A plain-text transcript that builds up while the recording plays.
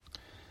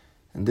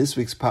In this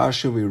week's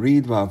parsha, we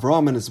read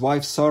Avram and his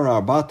wife Sarah are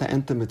about to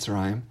enter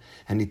Mitzrayim,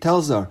 and he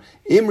tells her,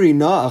 Imri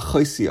na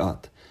achoisi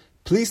at.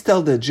 Please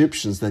tell the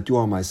Egyptians that you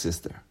are my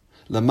sister.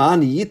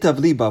 Lamani yitav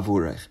li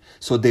bavurech,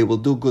 so they will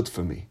do good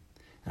for me.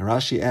 And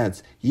Rashi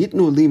adds,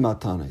 Yitnu li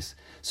matanis,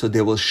 so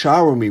they will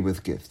shower me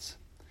with gifts.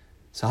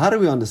 So how do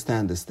we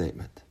understand this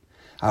statement?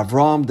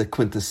 Avram, the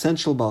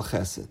quintessential Baal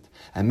Chesed,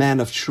 a man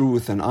of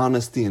truth and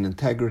honesty and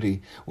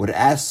integrity, would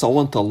ask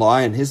someone to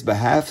lie on his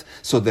behalf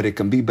so that it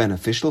can be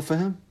beneficial for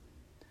him?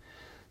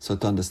 So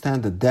to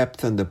understand the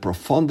depth and the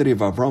profundity of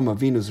Avram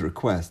Avinu's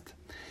request,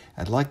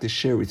 I'd like to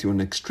share with you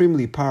an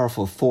extremely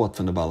powerful thought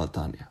from the Baal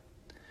HaTanya.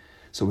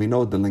 So we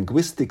know the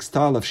linguistic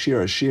style of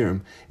Shir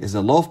HaShirim is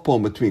a love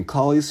poem between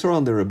Klal Yisrael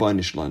and the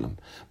Rebbeinu Shalom,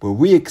 where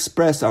we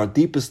express our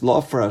deepest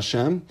love for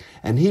Hashem,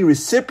 and He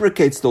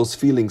reciprocates those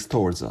feelings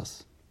towards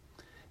us.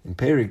 In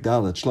Perik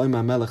Dalet, Shlomo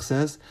HaMelech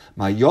says,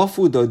 "Ma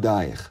yofu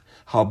dodayich,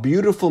 how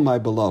beautiful my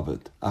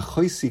beloved,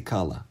 achoisi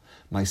kala,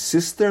 my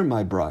sister,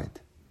 my bride."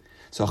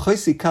 So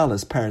achoisi kala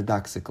is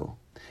paradoxical.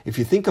 If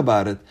you think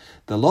about it,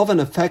 the love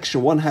and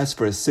affection one has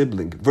for a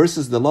sibling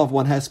versus the love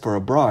one has for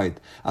a bride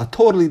are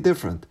totally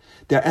different.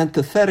 They're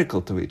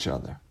antithetical to each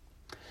other.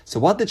 So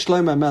what did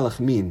Shlomo HaMelech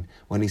mean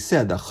when he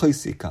said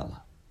achoisi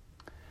kala?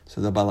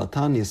 So the Baal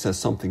HaTanya says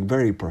something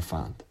very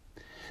profound.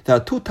 There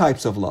are two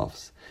types of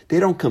loves. They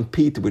don't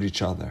compete with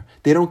each other.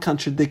 They don't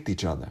contradict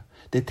each other.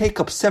 They take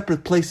up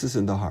separate places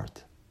in the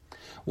heart.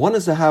 One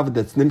is a love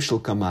that's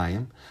nimshul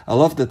kamayim, a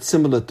love that's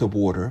similar to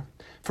water.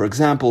 For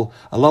example,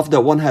 a love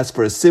that one has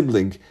for a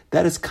sibling,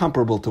 that is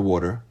comparable to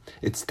water.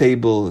 It's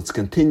stable, it's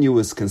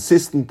continuous,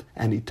 consistent,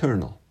 and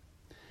eternal.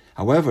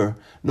 However,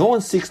 no one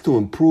seeks to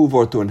improve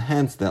or to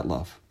enhance that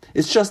love.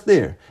 It's just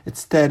there. It's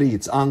steady,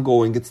 it's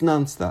ongoing, it's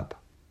non-stop.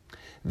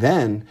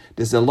 Then,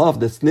 there's a love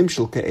that's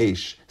nimshul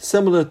ka'esh,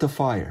 similar to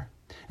fire.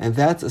 And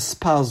that's a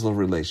spousal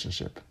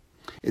relationship.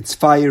 It's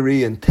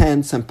fiery,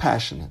 intense, and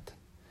passionate.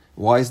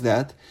 Why is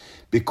that?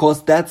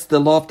 Because that's the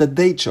love that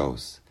they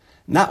chose,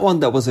 not one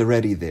that was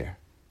already there.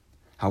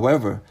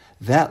 However,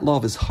 that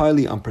love is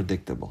highly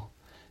unpredictable,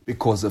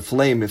 because a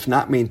flame, if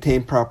not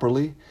maintained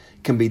properly,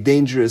 can be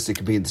dangerous, it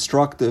can be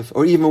destructive,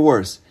 or even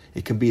worse,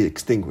 it can be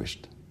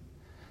extinguished.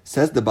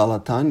 Says the Baal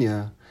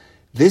HaTanya,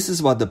 this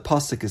is what the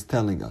pasuk is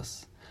telling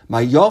us. Ma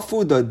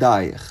yofu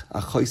dodayich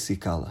achoisi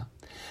kala.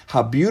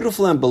 How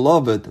beautiful and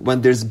beloved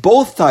when there's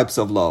both types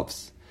of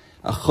loves,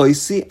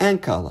 achoisi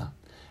and kala.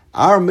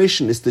 Our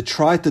mission is to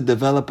try to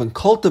develop and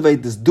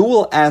cultivate this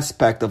dual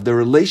aspect of the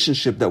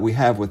relationship that we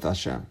have with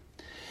Hashem.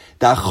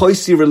 The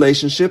achoisi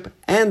relationship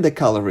and the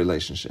kala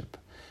relationship.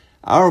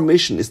 Our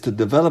mission is to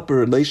develop a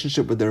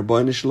relationship with the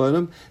Rebbeinu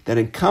Shalom that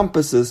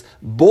encompasses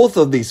both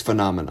of these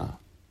phenomena.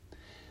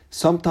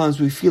 Sometimes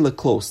we feel a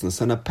closeness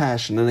and a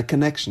passion and a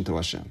connection to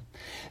Hashem.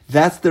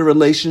 That's the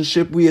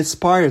relationship we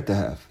aspire to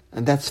have.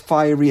 And that's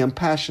fiery and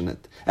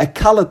passionate, a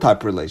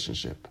kala-type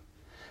relationship.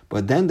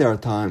 But then there are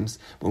times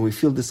when we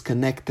feel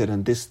disconnected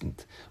and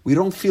distant. We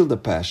don't feel the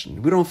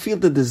passion. We don't feel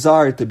the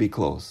desire to be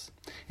close.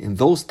 In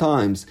those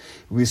times,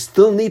 we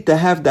still need to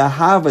have the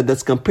ahava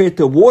that's compared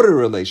to a water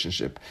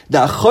relationship,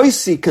 the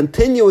achoisi,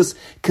 continuous,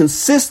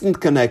 consistent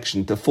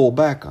connection to fall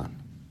back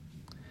on.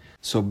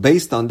 So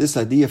based on this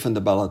idea from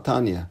the Baal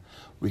HaTanya,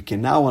 we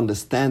can now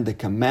understand the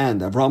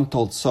command Avram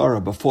told Sarah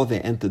before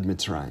they entered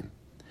Mitzrayim.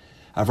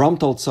 Avram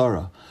told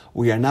Sarah,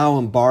 we are now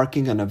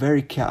embarking on a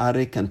very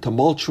chaotic and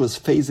tumultuous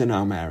phase in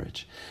our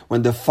marriage,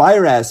 when the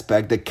fire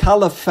aspect, the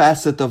kala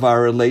facet of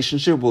our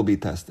relationship will be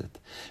tested,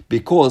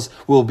 because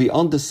we'll be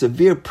under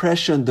severe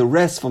pressure and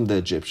duress from the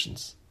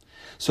Egyptians.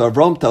 So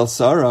Avram tells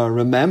Sarah,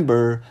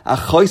 remember,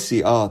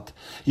 achoisi at,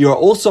 you are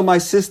also my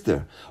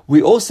sister.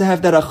 We also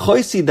have that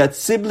achoisi, that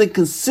sibling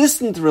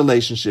consistent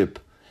relationship,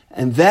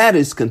 and that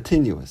is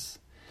continuous.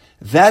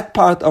 That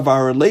part of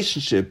our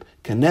relationship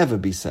can never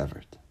be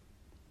severed.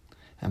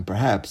 And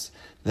perhaps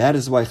that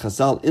is why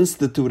Chazal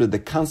instituted the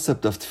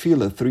concept of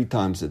tefillah 3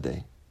 times a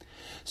day.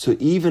 So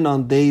even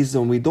on days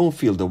when we don't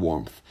feel the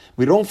warmth,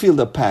 we don't feel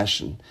the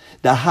passion,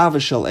 the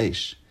ahava shel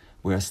eish,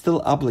 we are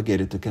still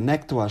obligated to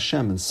connect to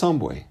Hashem in some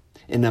way,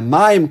 in a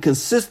mayim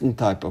consistent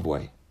type of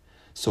way,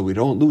 so we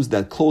don't lose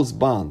that close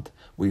bond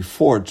we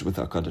forged with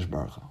HaKadosh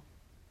Baruch Hu.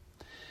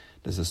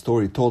 There's a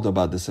story told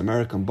about this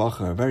American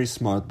bacher, a very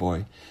smart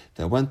boy,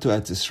 that went to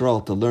Eretz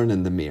Yisrael to learn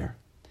in the Mir.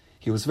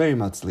 He was very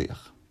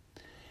matzliach.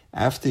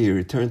 After he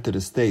returned to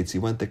the States, he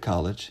went to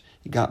college,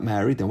 he got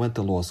married, and went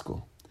to law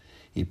school.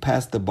 He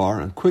passed the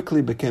bar and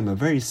quickly became a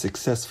very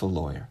successful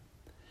lawyer.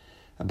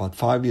 About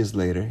 5 years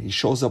later, he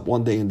shows up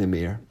one day in the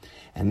Mir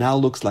and now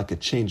looks like a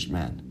changed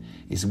man.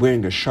 He's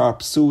wearing a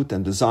sharp suit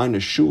and designer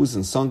shoes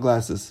and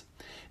sunglasses,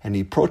 and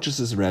he approaches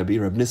his Rebbe,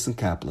 Reb Nissen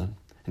Kaplan,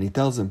 and he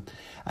tells him,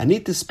 I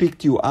need to speak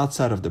to you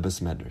outside of the Beis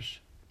Medrash.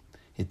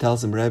 He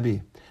tells him,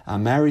 Rebbe,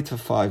 I'm married for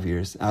 5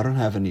 years, I don't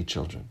have any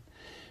children.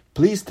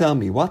 Please tell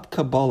me what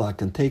Kabbalah I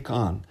can take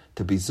on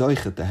to be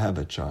zoichet to have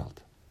a child.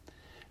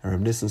 And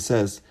Reb Nissen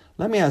says,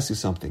 let me ask you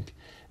something.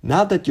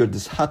 Now that you're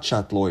this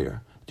hotshot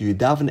lawyer, do you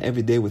daven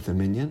every day with a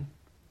minyan?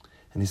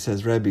 And he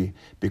says, Rebbe,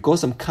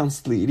 because I'm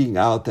constantly eating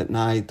out at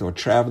night or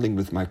traveling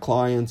with my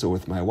clients or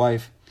with my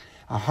wife,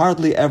 I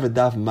hardly ever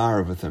daven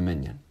Marav with a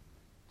minyan.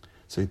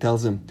 So he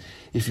tells him,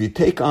 if you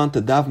take on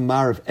to daven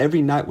Marav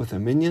every night with a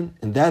minyan,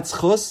 and that's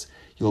chus,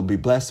 you'll be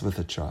blessed with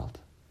a child.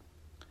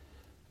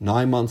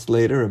 9 months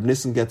later, Reb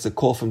Nissen gets a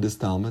call from this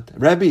Talmud.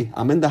 Rebbe,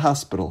 I'm in the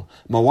hospital.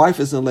 My wife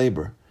is in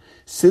labor.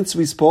 Since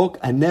we spoke,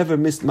 I never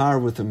missed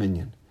Marav with a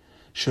minyan.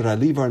 Should I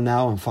leave her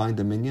now and find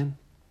a minyan?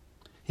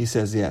 He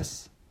says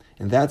yes.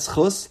 And that's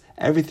chus,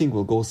 everything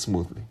will go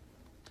smoothly.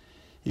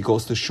 He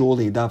goes to shul,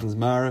 he davens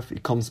Marav, he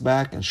comes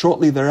back, and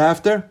shortly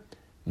thereafter,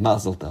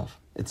 Mazel Tov.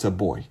 It's a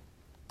boy.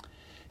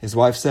 His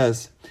wife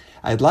says,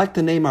 I'd like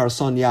to name our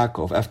son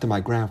Yaakov after my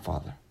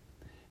grandfather.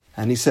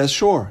 And he says,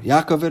 sure,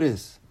 Yaakov it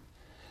is.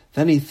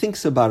 Then he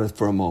thinks about it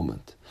for a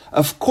moment.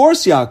 Of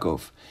course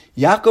Yaakov.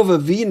 Yaakov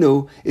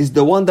Avinu is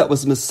the one that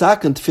was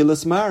Mesaken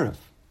Tfilas Marav.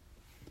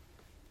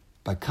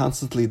 By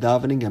constantly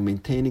davening and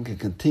maintaining a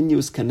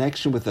continuous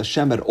connection with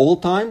Hashem at all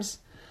times,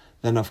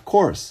 then of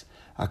course,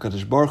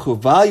 HaKadosh Baruch Hu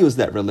values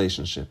that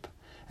relationship,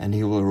 and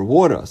He will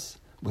reward us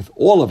with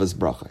all of His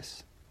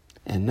brachos.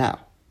 And now,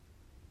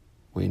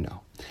 we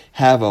know.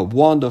 Have a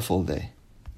wonderful day.